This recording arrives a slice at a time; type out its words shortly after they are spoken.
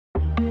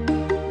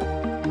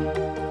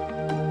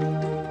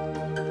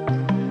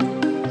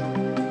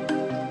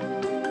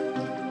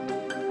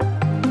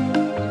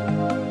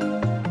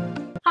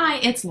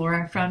it's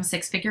Laura from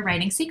Six Figure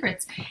Writing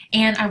Secrets,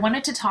 and I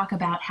wanted to talk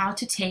about how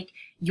to take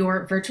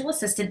your virtual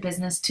assistant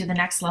business to the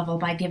next level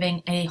by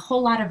giving a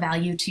whole lot of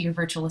value to your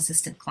virtual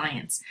assistant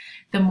clients.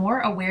 The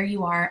more aware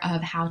you are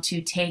of how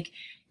to take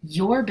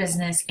your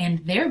business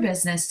and their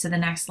business to the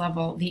next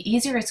level, the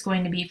easier it's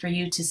going to be for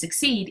you to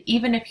succeed,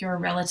 even if you're a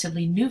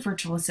relatively new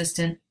virtual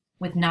assistant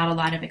with not a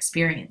lot of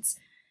experience.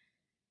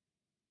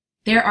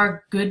 There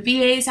are good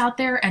VAs out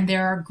there and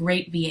there are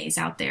great VAs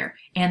out there,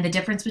 and the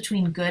difference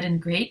between good and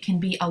great can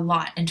be a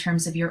lot in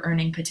terms of your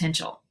earning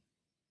potential.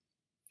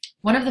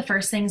 One of the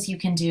first things you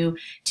can do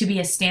to be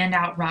a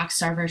standout rock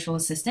star virtual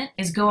assistant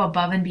is go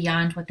above and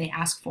beyond what they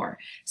ask for.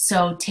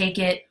 So take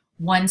it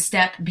one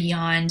step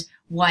beyond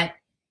what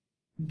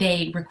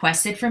they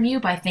requested from you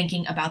by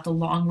thinking about the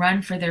long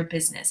run for their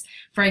business.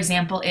 For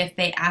example, if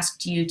they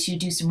asked you to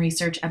do some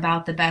research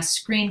about the best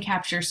screen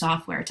capture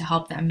software to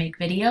help them make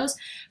videos,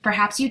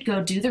 perhaps you'd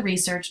go do the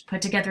research,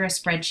 put together a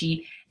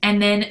spreadsheet,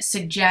 and then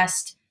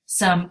suggest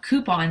some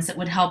coupons that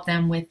would help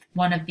them with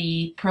one of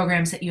the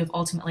programs that you have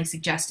ultimately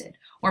suggested.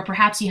 Or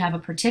perhaps you have a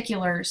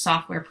particular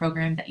software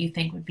program that you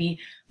think would be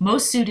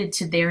most suited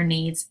to their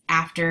needs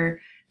after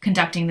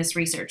conducting this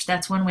research.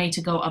 That's one way to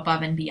go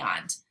above and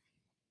beyond.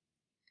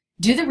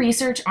 Do the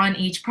research on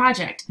each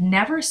project.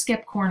 Never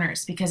skip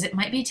corners, because it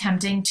might be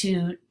tempting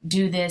to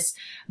do this,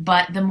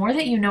 but the more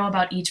that you know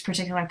about each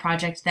particular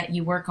project that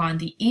you work on,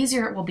 the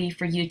easier it will be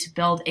for you to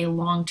build a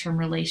long-term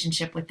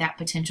relationship with that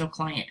potential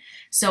client.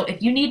 So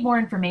if you need more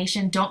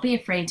information, don't be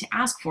afraid to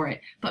ask for it,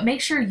 but make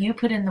sure you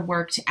put in the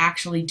work to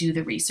actually do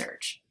the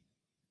research.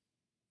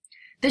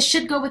 This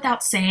should go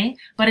without saying,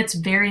 but it's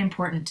very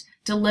important.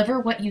 Deliver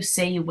what you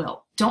say you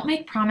will. Don't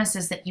make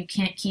promises that you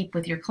can't keep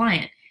with your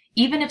client.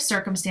 Even if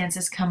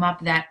circumstances come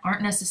up that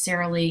aren't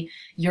necessarily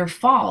your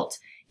fault,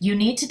 you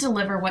need to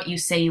deliver what you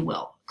say you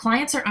will.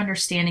 Clients are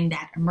understanding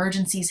that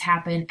emergencies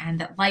happen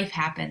and that life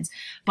happens,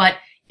 but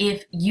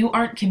if you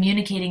aren't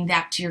communicating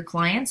that to your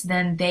clients,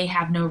 then they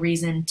have no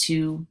reason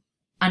to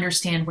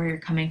understand where you're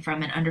coming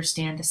from and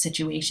understand the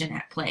situation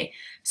at play.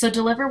 So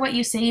deliver what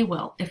you say you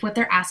will. If what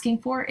they're asking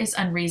for is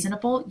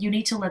unreasonable, you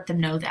need to let them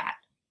know that.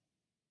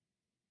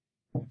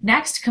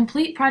 Next,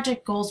 complete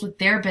project goals with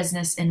their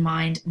business in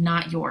mind,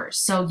 not yours.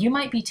 So you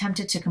might be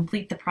tempted to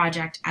complete the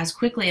project as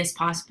quickly as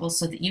possible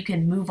so that you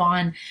can move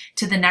on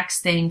to the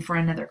next thing for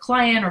another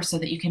client, or so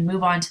that you can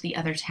move on to the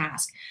other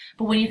task.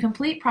 But when you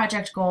complete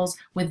project goals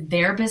with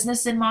their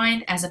business in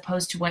mind as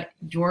opposed to what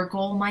your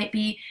goal might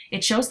be,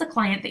 it shows the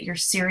client that you're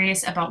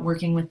serious about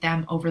working with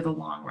them over the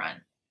long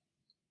run.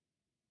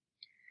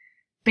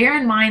 Bear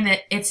in mind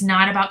that it's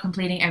not about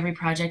completing every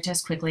project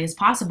as quickly as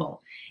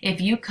possible.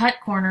 If you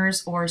cut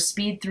corners or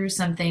speed through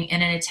something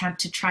in an attempt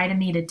to try to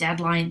meet a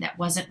deadline that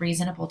wasn't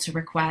reasonable to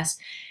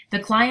request, the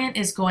client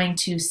is going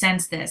to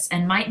sense this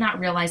and might not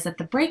realize that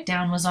the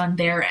breakdown was on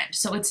their end.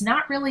 So it's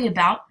not really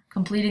about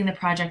completing the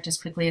project as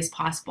quickly as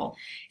possible.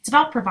 It's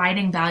about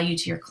providing value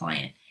to your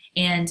client.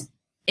 And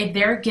if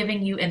they're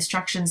giving you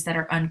instructions that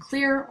are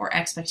unclear or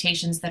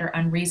expectations that are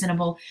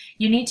unreasonable,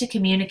 you need to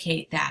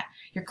communicate that.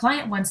 Your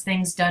client wants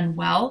things done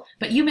well,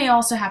 but you may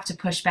also have to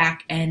push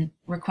back and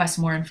request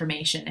more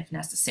information if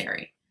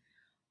necessary.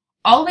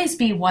 Always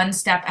be one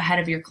step ahead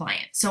of your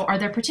client. So are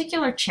there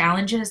particular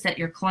challenges that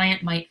your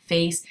client might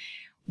face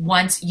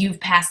once you've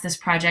passed this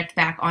project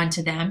back on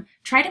to them?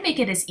 Try to make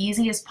it as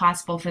easy as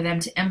possible for them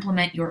to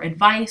implement your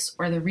advice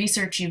or the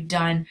research you've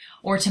done,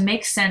 or to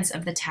make sense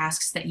of the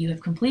tasks that you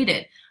have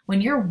completed. When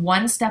you're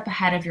one step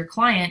ahead of your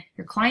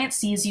client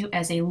sees you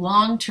as a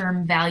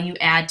long-term value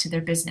add to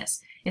their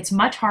business. It's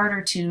much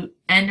harder to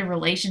end a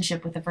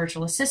relationship with a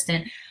virtual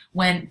assistant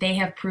when they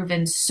have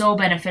proven so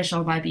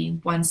beneficial by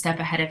being one step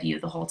ahead of you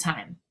the whole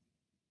time.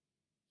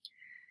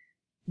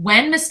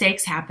 When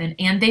mistakes happen,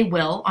 and they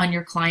will on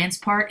your client's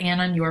part and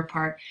on your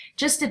part,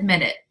 just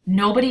admit it.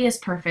 Nobody is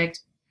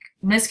perfect.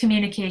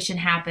 Miscommunication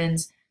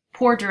happens,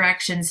 poor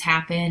directions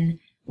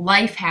happen,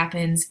 life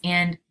happens,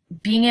 and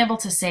being able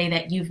to say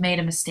that you've made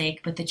a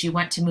mistake but that you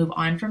want to move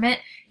on from it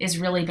is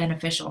really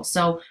beneficial.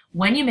 So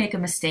when you make a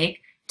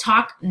mistake,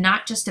 talk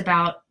not just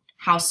about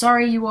how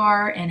sorry you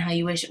are and how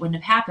you wish it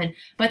wouldn't have happened,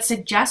 but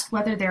suggest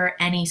whether there are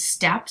any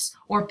steps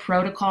or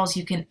protocols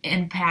you can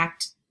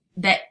impact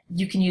that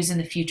you can use in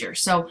the future.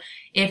 So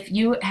if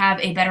you have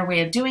a better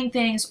way of doing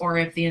things, or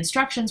if the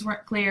instructions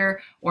weren't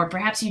clear, or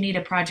perhaps you need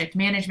a project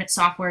management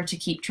software to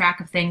keep track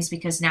of things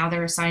because now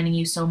they're assigning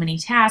you so many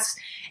tasks,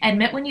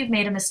 admit when you've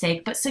made a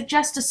mistake, but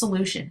suggest a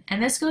solution.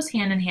 And this goes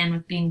hand in hand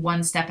with being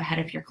one step ahead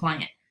of your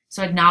client.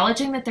 So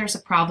acknowledging that there's a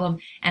problem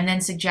and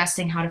then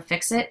suggesting how to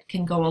fix it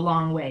can go a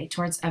long way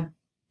towards a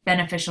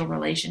beneficial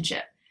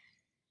relationship.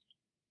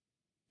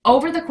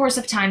 Over the course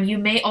of time, you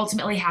may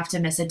ultimately have to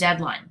miss a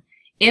deadline.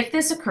 If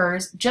this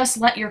occurs, just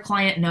let your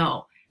client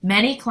know.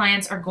 Many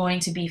clients are going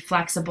to be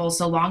flexible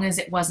so long as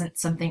it wasn't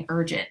something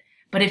urgent.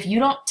 But if you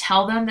don't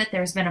tell them that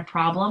there's been a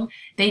problem,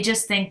 they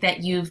just think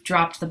that you've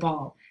dropped the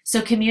ball.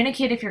 So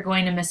communicate if you're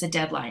going to miss a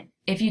deadline.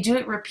 If you do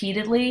it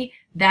repeatedly,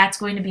 that's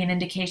going to be an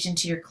indication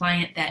to your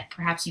client that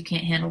perhaps you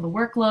can't handle the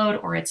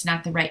workload or it's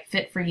not the right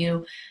fit for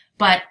you.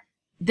 But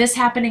This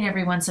happening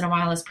every once in a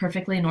while is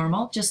perfectly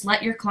normal. Just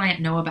let your client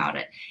know about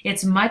it.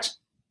 It's much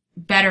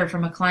better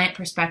from a client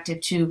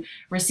perspective to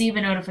receive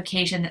a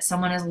notification that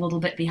someone is a little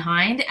bit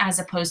behind as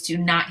opposed to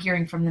not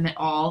hearing from them at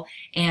all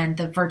and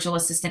the virtual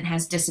assistant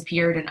has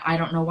disappeared and I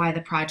don't know why the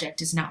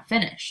project is not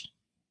finished.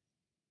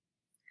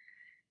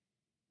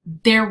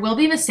 There will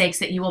be mistakes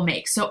that you will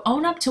make, so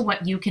own up to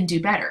what you can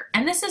do better.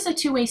 And this is a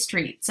two-way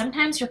street.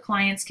 Sometimes your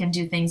clients can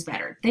do things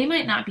better. They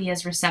might not be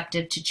as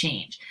receptive to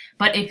change,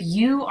 but if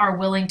you are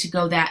willing to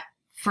go that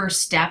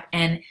first step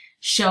and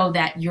show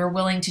that you're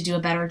willing to do a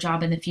better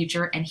job in the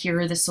future and here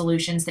are the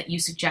solutions that you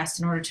suggest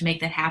in order to make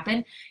that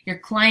happen, your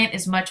client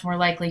is much more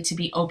likely to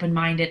be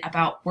open-minded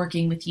about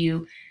working with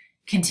you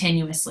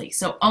continuously.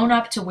 So own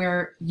up to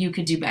where you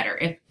could do better.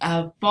 If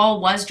a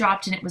ball was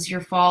dropped and it was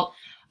your fault,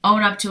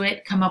 own up to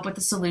it, come up with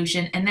a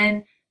solution, and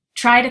then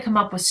try to come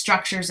up with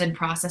structures and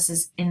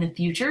processes in the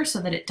future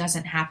so that it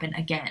doesn't happen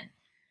again.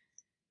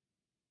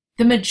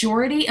 The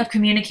majority of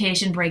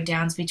communication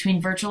breakdowns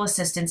between virtual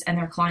assistants and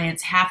their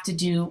clients have to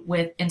do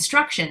with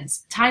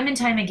instructions. Time and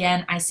time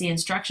again, I see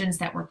instructions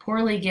that were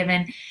poorly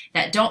given,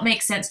 that don't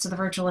make sense to the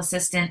virtual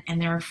assistant,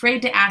 and they're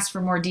afraid to ask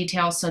for more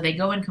details, so they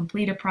go and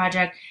complete a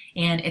project,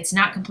 and it's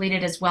not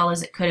completed as well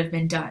as it could have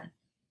been done.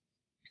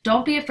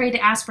 Don't be afraid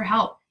to ask for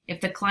help. If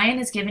the client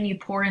has given you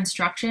poor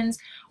instructions,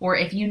 or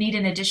if you need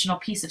an additional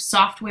piece of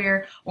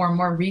software or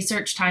more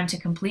research time to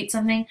complete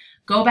something,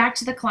 go back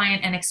to the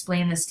client and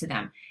explain this to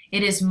them.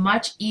 It is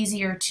much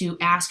easier to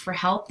ask for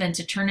help than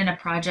to turn in a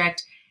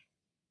project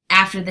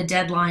after the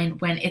deadline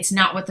when it's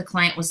not what the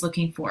client was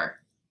looking for.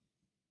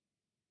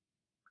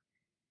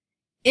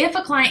 If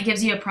a client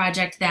gives you a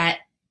project that,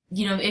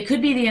 it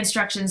could be the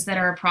instructions that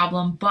are a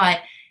problem,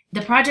 but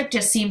the project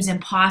just seems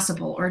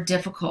impossible or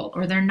difficult,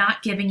 or they're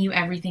not giving you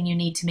everything you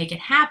need to make it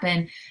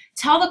happen,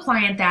 tell the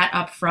client that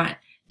up front.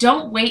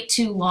 Don't wait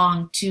too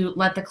long to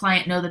let the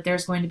client know that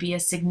there's going to be a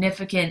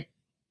significant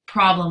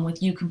problem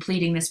with you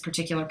completing this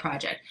particular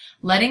project.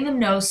 Letting them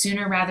know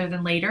sooner rather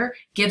than later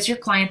gives your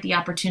client the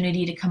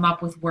opportunity to come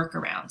up with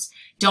workarounds.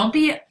 Don't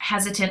be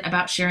hesitant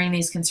about sharing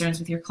these concerns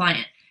with your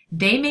client.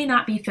 They may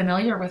not be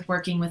familiar with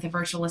working with a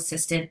virtual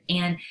assistant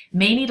and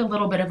may need a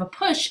little bit of a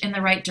push in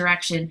the right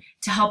direction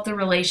to help the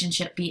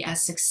relationship be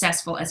as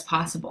successful as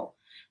possible.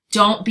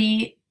 Don't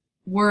be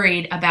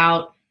worried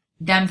about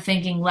them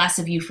thinking less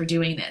of you for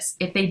doing this.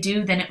 If they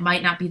do, then it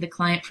might not be the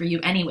client for you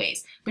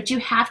anyways. But you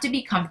have to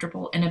be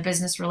comfortable in a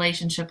business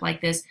relationship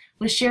like this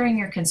with sharing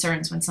your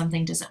concerns when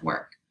something doesn't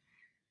work.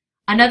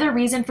 Another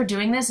reason for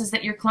doing this is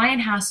that your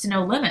client has to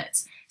know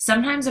limits.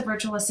 Sometimes a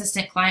virtual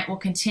assistant client will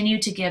continue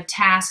to give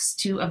tasks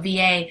to a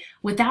VA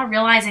without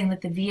realizing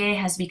that the VA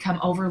has become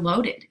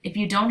overloaded. If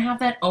you don't have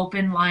that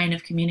open line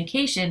of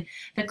communication,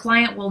 the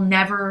client will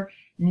never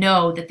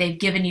know that they've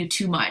given you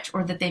too much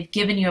or that they've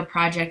given you a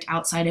project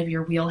outside of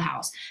your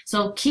wheelhouse.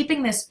 So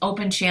keeping this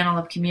open channel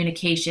of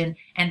communication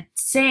and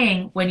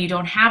saying when you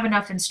don't have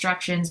enough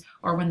instructions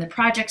or when the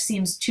project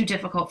seems too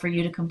difficult for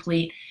you to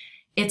complete,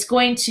 it's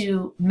going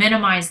to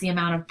minimize the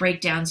amount of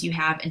breakdowns you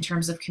have in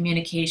terms of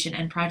communication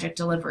and project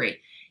delivery.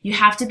 You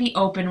have to be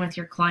open with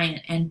your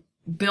client and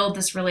build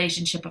this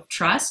relationship of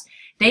trust.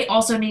 They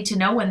also need to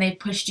know when they've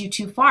pushed you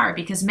too far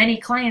because many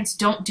clients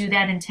don't do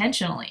that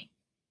intentionally.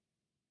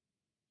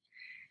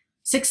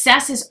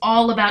 Success is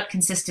all about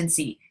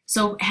consistency.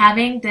 So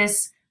having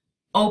this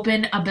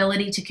open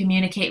ability to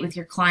communicate with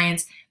your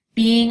clients,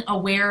 being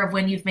aware of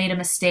when you've made a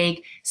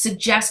mistake,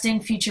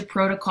 suggesting future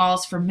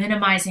protocols for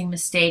minimizing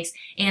mistakes,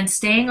 and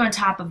staying on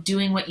top of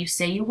doing what you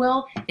say you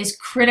will is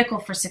critical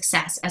for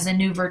success as a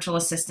new virtual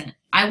assistant.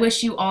 I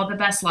wish you all the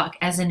best luck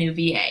as a new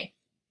VA.